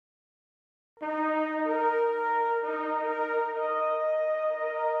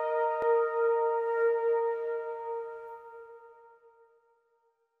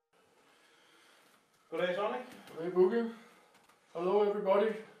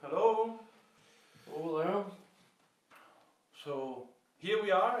Hello. Over there. So here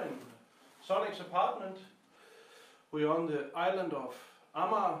we are in Sonnich's apartment. We are on the island of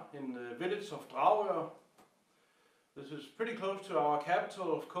Amager in the village of Dragør. This is pretty close to our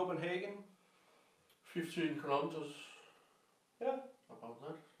capital of Copenhagen. 15 kilometers. Yeah. About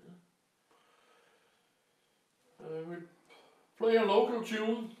that. Yeah. We play a local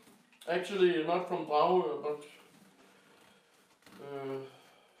tune. Actually, not from Dragør, but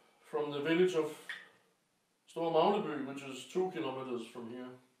from the village of Store Magleby, which is 2 kilometers from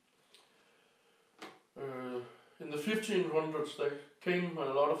here. In the 1500s, there came a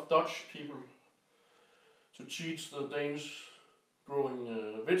lot of Dutch people to teach the Danes growing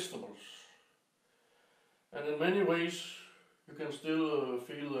vegetables. And in many ways, you can still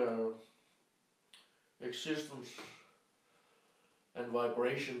feel their existence and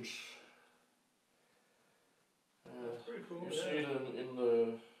vibrations. That's pretty cool. You see it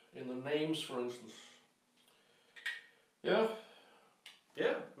in the names, for instance. Yeah.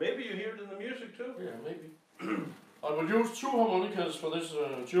 Yeah, maybe you hear it in the music too. Yeah, maybe. I will use 2 harmonicas for this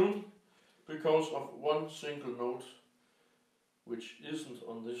tune because of one single note, which isn't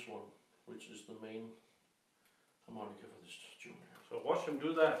on this one, which is the main harmonica for this tune. So watch him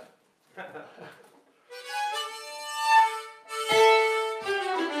do that.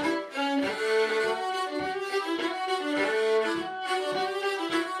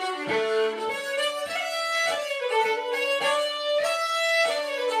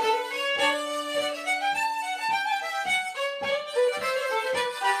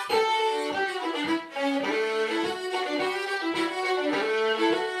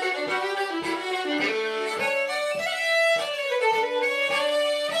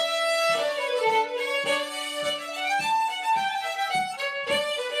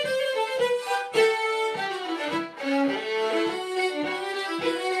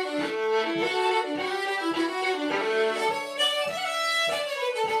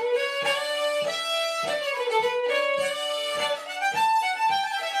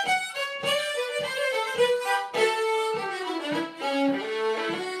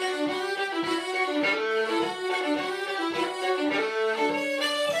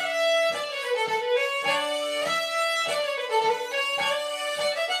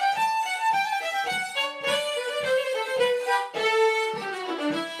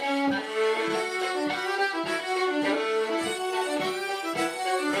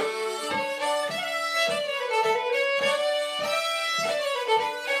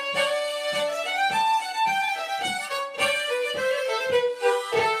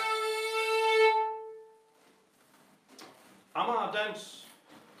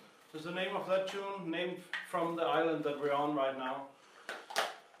 Is the name of that tune, named from the island that we're on right now.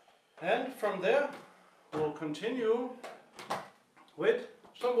 And from there, we'll continue with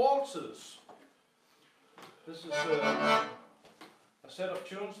some waltzes. This is a set of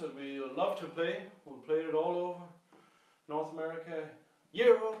tunes that we love to play. We'll play it all over North America,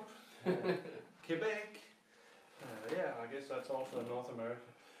 Europe, Quebec. Yeah, I guess that's also in North America.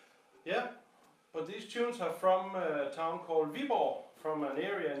 Yeah, but these tunes are from a town called Viborg, from an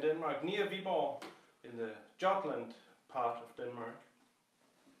area in Denmark near Viborg, in the Jutland part of Denmark.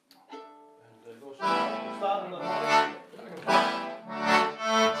 And it goes start on the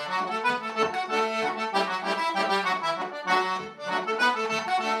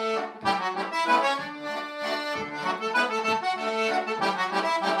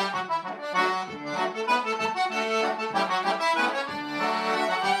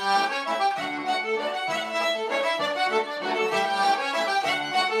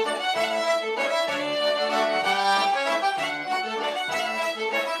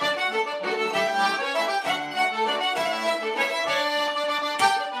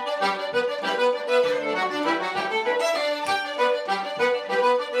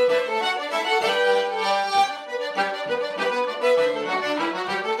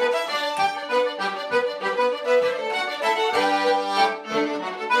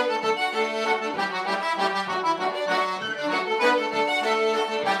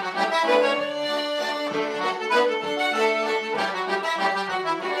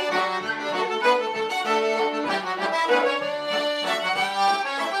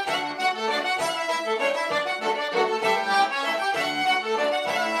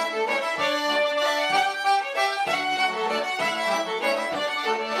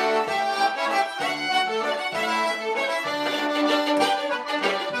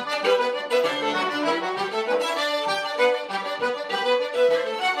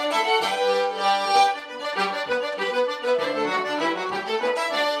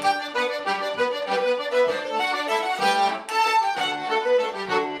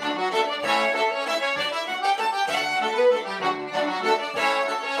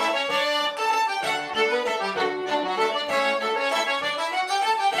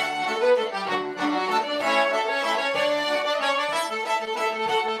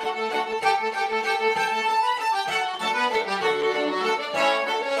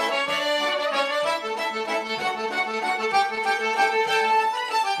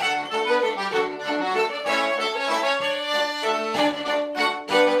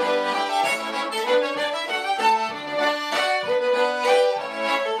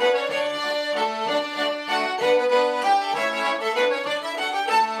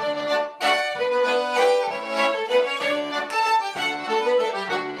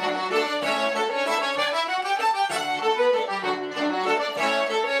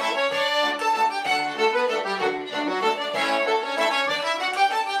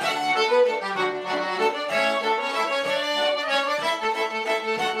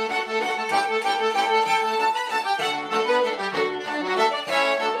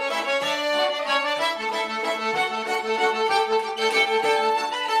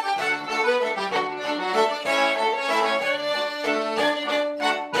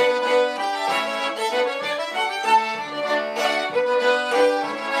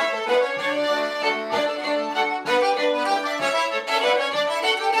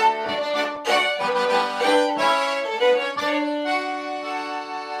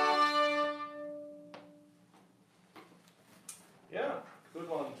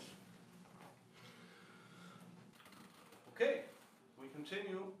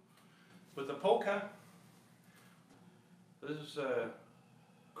with the polka. This is a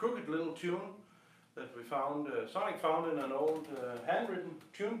crooked little tune that we found, Sonnich found in an old handwritten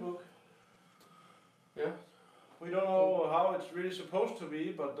tune book. Yeah. We don't know how it's really supposed to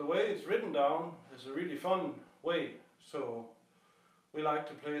be, but the way it's written down is a really fun way, so we like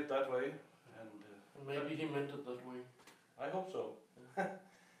to play it that way. And maybe he meant it that way. I hope so.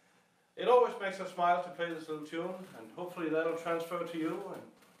 It always makes us smile to play this little tune, and hopefully that'll transfer to you, and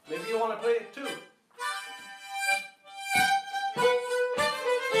maybe you want to play it too.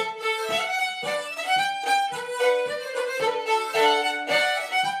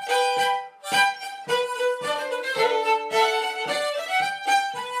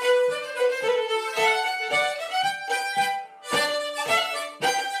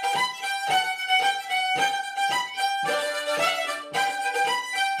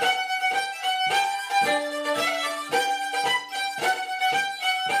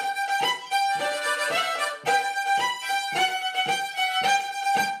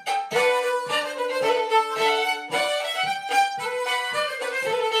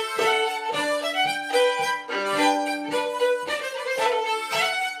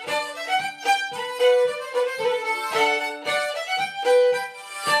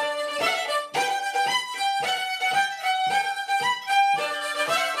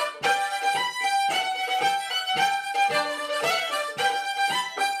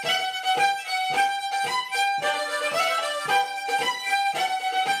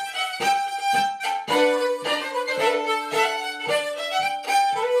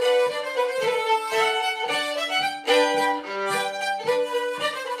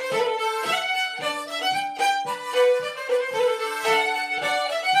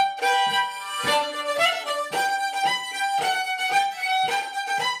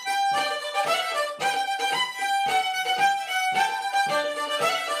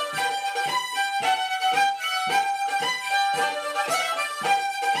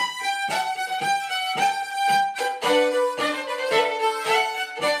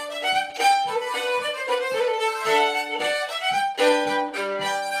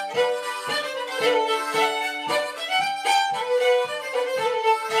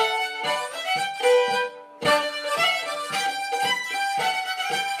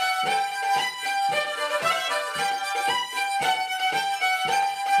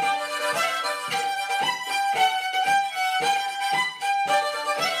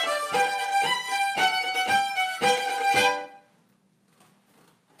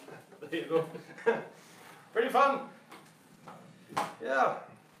 There you go. Pretty fun. Yeah.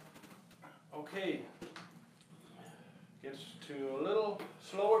 Okay. Gets to a little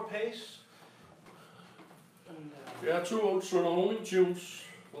slower pace. And, yeah, two old Sonnich tunes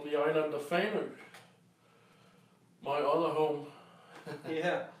on the island of Fanø. My other home.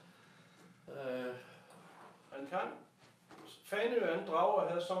 Yeah. And Fanø and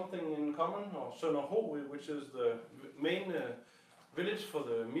Drage has something in common, or Sonnich, which is the main village for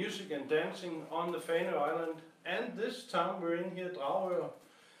the music and dancing on the Fanø Island. And this town we're in here, Drage,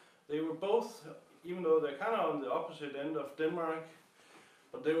 they were both, even though they're kind of on the opposite end of Denmark,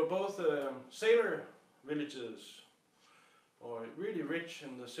 but they were both sailor villages, or really rich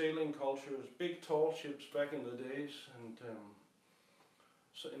in the sailing cultures, big tall ships back in the days. And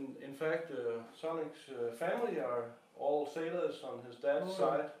so in fact, Sonnich's family are all sailors on his dad's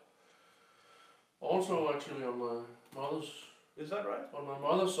side. Also actually on my mother's. Is that right? On my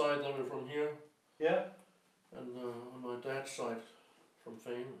mother's side they were from here. Yeah. And on my dad's side from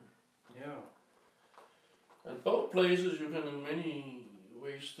Fanø. Yeah. And both places you can in many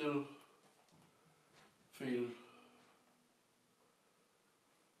ways still feel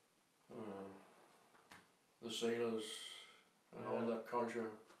the sailors and all that culture.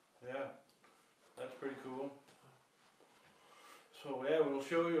 Yeah, that's pretty cool. So yeah, we'll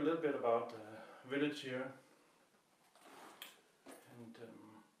show you a little bit about the village here. And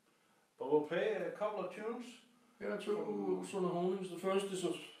but we'll play a couple of tunes. Yeah, two Sonnich. The first is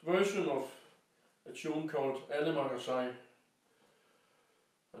a version of a tune called Alle Makker Sig.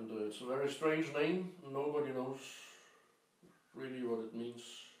 And it's a very strange name, nobody knows really what it means.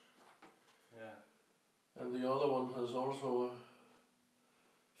 Yeah. And the other one has also a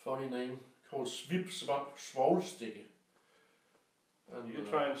funny name called Svip Svap Svovlstikke. And you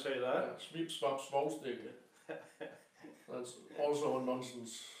try and say that? Yeah, Svip Svap Svovlstikke. That's also a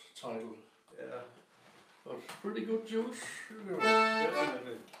nonsense title. Yeah. But pretty good tunes.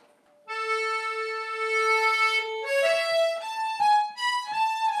 Definitely.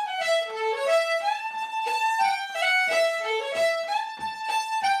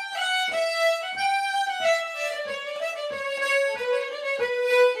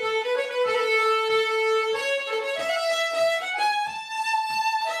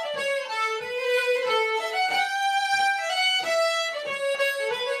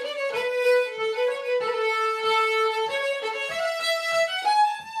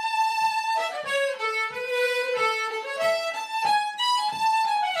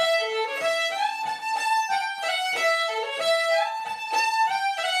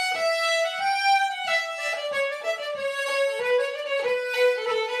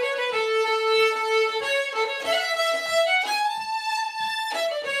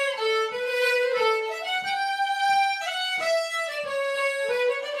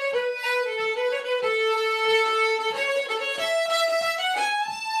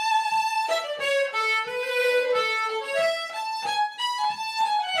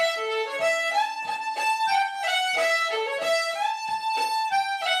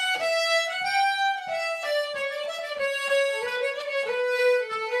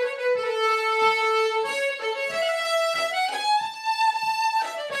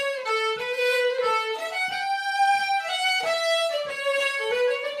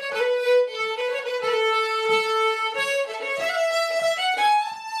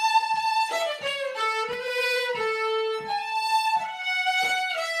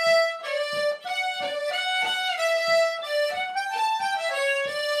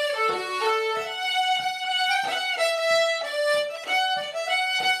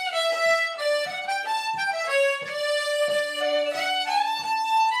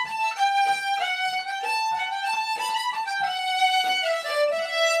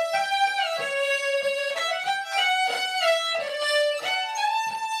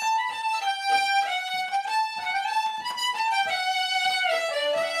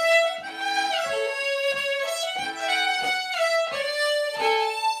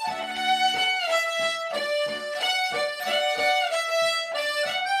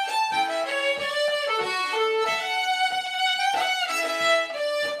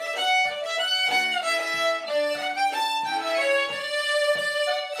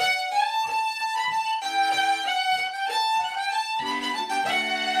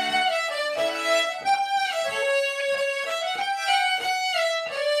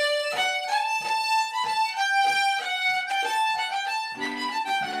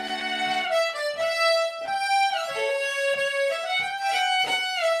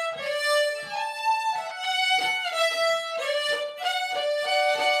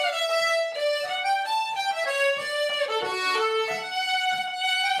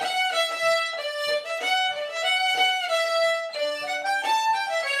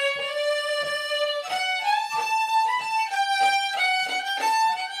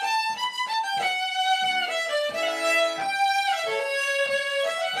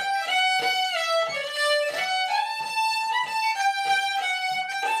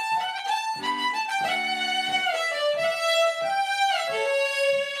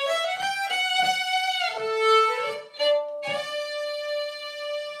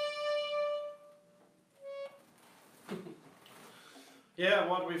 Yeah,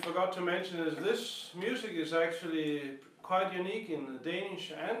 what we forgot to mention is this music is actually quite unique in the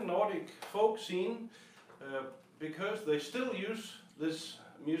Danish and Nordic folk scene because they still use this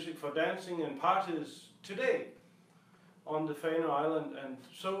music for dancing and parties today on the Faroe Island, and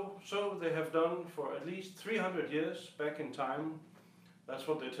so they have done for at least 300 years back in time. That's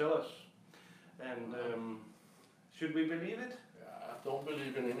what they tell us. And should we believe it? Yeah, I don't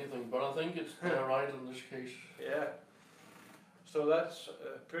believe in anything, but I think they're right in this case. Yeah. So that's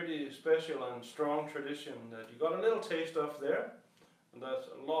a pretty special and strong tradition that you got a little taste of there. And that's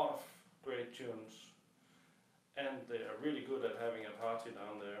a lot of great tunes. And they are really good at having a party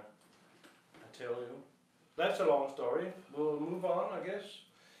down there, I tell you. That's a long story. We'll move on, I guess.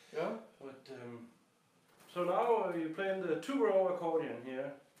 Yeah. But, so now you're playing the 2-row accordion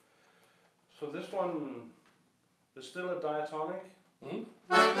here. So this one is still a diatonic.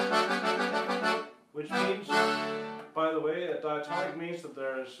 Which means, by the way, a diatonic means that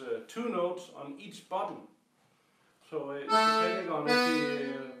there's 2 notes on each button. So depending on if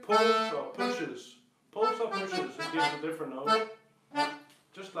he pulls or pushes, it gives a different note.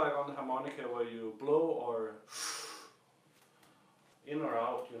 Just like on the harmonica where you blow or in or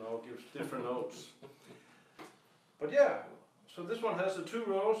out, you know, gives different notes. But yeah, so this one has the 2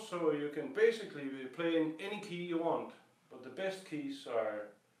 rows, so you can basically play in any key you want. But the best keys are,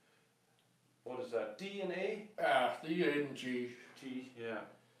 what is that, D and A? D, A and G. G, yeah.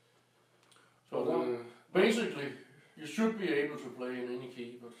 So basically, you should be able to play in any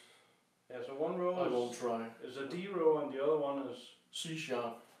key, but yeah, so one row I won't try. Is a D row and the other one is C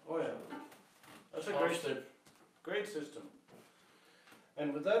sharp. Oh yeah, that's a great system.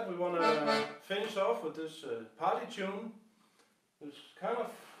 And with that we want to finish off with this party tune. It's kind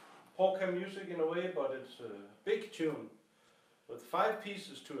of polka music in a way, but it's a big tune with 5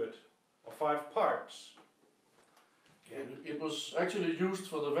 pieces to it, or 5 parts. It was actually used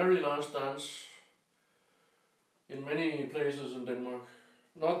for the very last dance in many places in Denmark.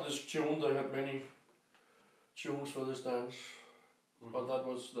 Not this tune, they had many tunes for this dance. But that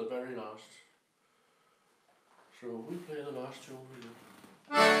was the very last. So we play the last tune for you.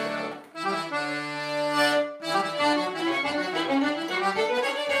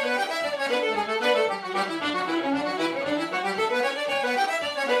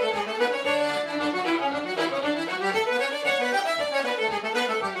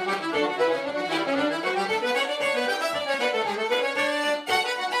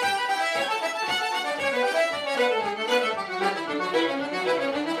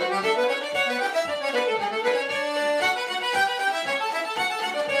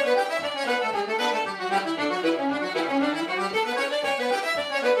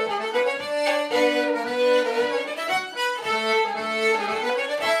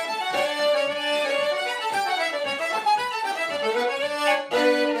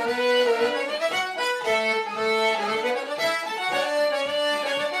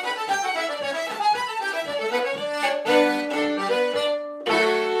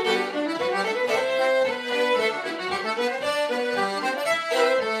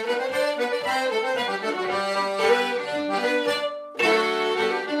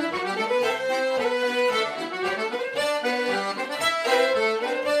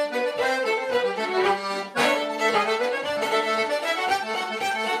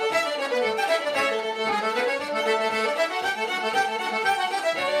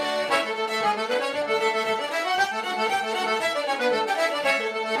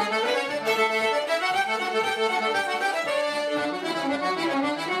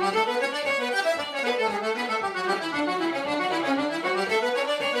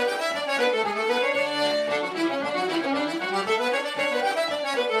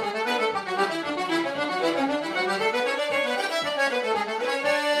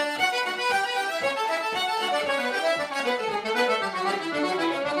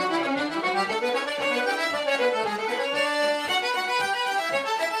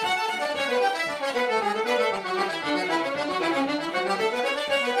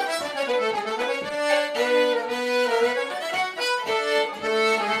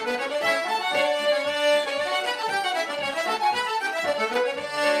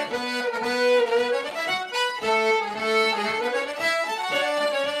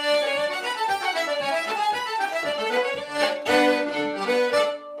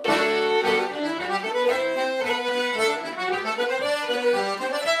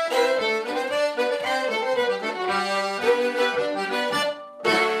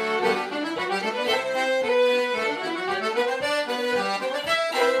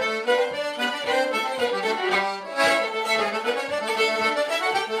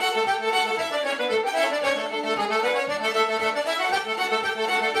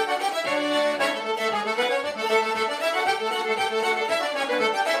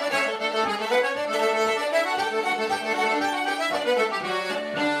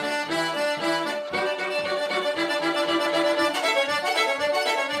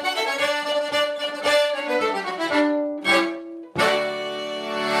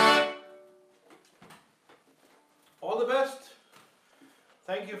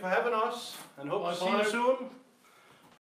 thank you for having us, and hope to see you Bye-bye. soon.